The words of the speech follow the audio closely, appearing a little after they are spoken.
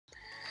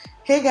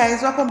Hey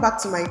guys, welcome back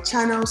to my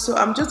channel. So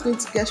I'm just going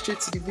to get straight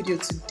to the video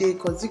today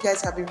because you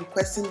guys have been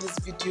requesting this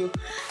video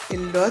a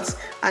lot,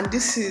 and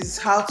this is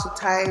how to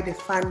tie the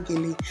fan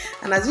gele.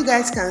 And as you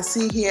guys can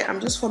see here,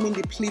 I'm just forming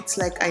the pleats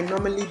like I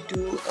normally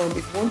do. If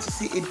you want to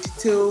see a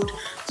detailed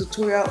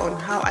tutorial on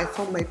how I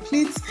form my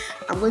pleats,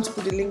 I'm going to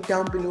put the link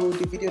down below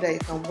the video that you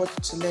can watch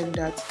to learn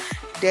that.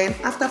 Then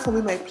after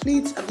forming my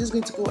pleats, I'm just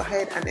going to go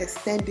ahead and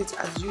extend it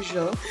as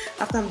usual.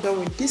 After I'm done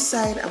with this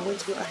side, I'm going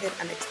to go ahead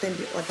and extend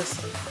the other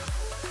side.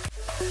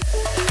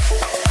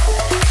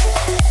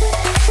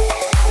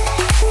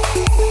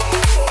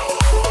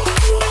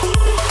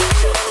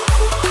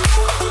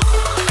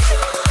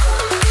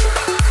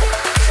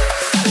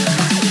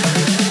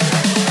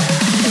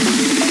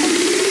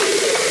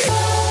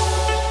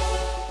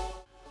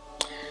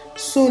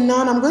 So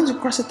now I'm going to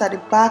cross it at the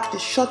back, the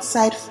short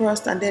side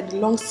first, and then the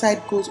long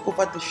side goes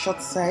over the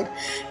short side.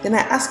 Then I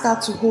ask her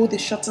to hold the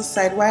shorter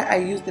side while I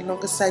use the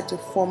longer side to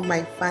form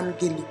my fan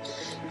gele.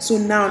 So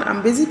now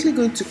I'm basically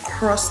going to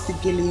cross the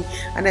gele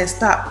and then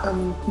start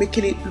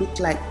making it look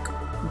like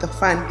the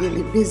fan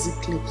gele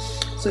basically.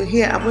 So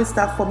here I'm going to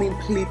start forming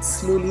pleats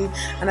slowly,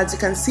 and as you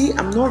can see,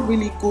 I'm not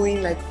really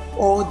going like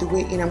all the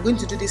way in. I'm going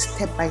to do this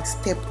step by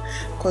step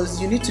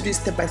because you need to do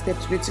step by step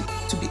to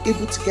be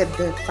able to get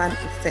the fan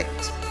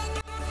effect.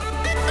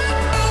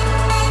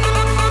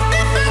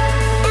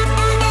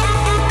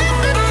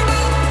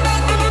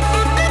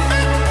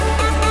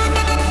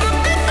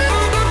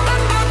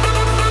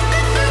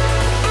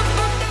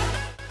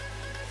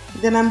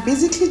 Then I'm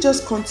basically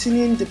just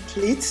continuing the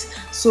pleats.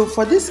 So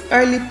for this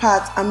early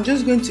part, I'm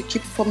just going to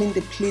keep forming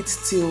the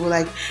pleats till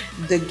like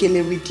the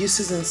gele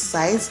reduces in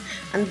size.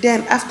 And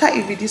then after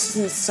it reduces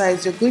in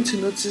size, you're going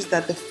to notice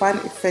that the fan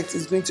effect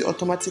is going to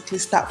automatically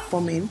start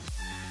forming.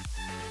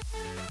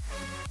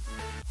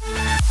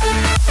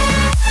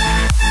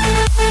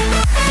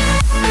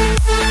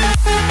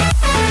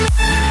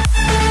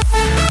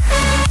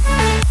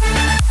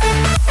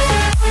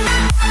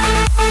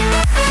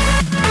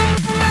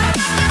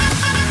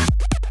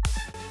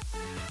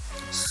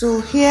 So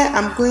here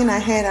I'm going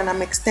ahead and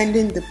I'm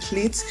extending the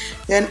pleats.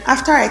 Then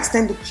after I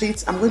extend the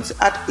pleats, I'm going to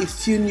add a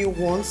few new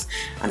ones.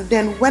 And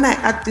then when I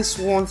add these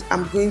ones,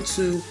 I'm going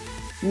to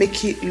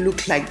make it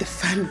look like the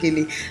fan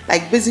gele.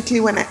 Like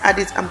basically when I add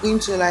it, I'm going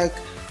to like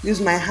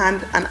use my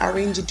hand and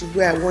arrange it the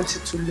way I want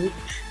it to look.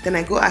 Then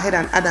I go ahead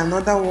and add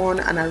another one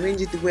and arrange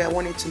it the way I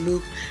want it to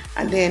look.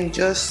 And then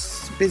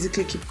just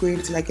basically keep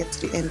going till I get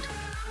to the end.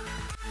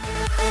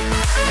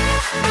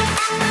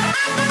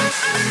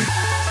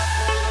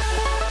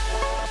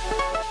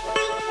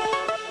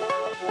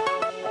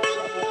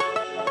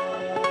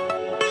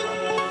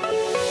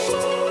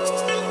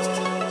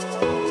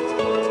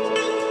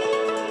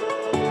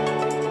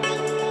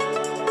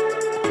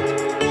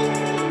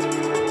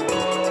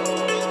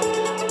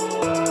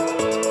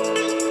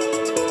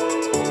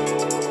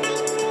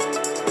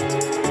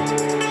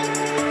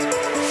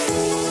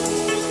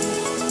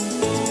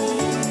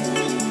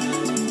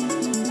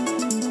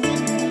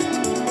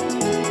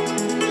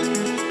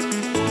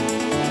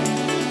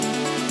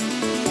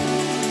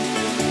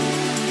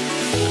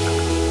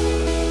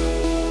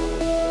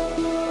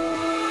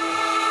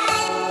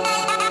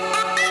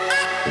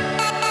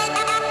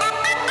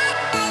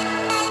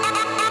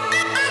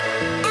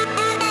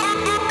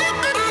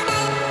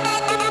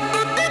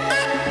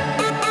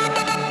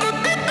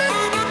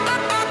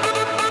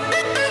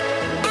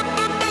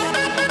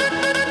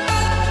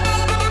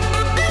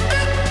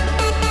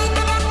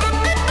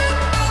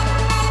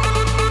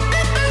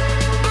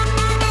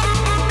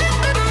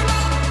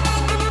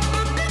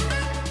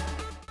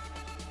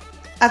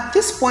 At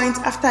this point,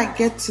 after I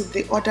get to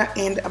the other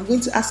end, I'm going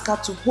to ask her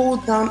to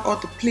hold down all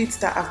the pleats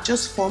that I've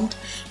just formed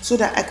so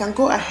that I can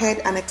go ahead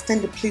and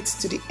extend the pleats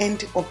to the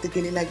end of the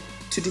gele, like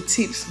to the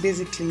tips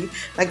basically,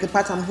 like the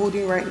part I'm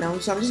holding right now.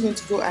 So I'm just going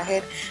to go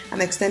ahead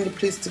and extend the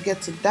pleats to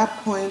get to that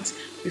point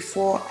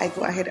before I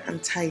go ahead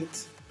and tie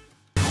it.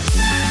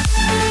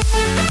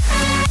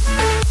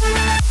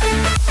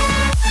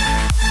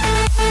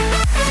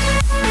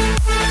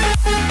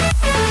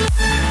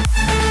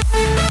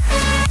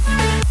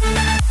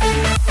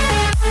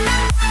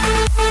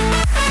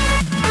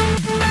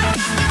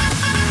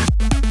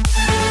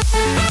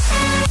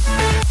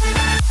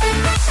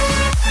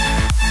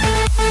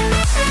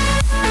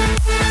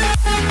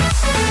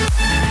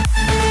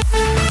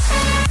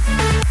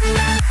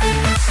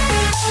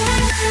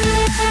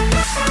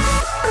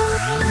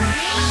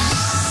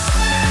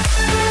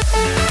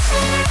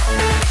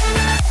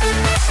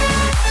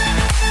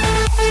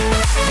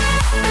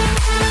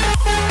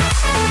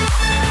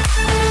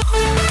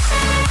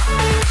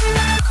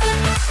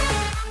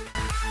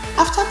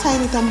 After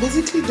tying it, I'm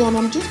basically done.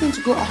 I'm just going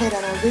to go ahead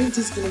and arrange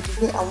this gele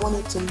the way I want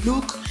it to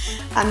look.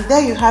 And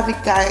there you have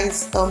it,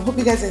 guys. Hope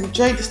you guys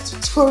enjoyed this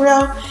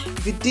tutorial.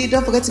 If you did,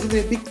 don't forget to give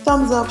it a big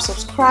thumbs up,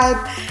 subscribe.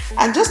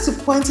 And just to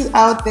point it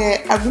out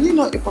there, I'm really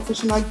not a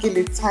professional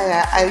gele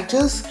tire. I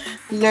just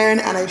learn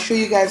and I show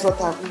you guys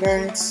what I've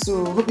learned.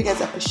 So hope you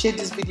guys appreciate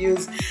these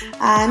videos.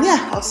 And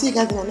yeah, I'll see you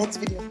guys in the next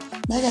video.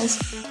 Bye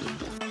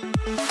guys.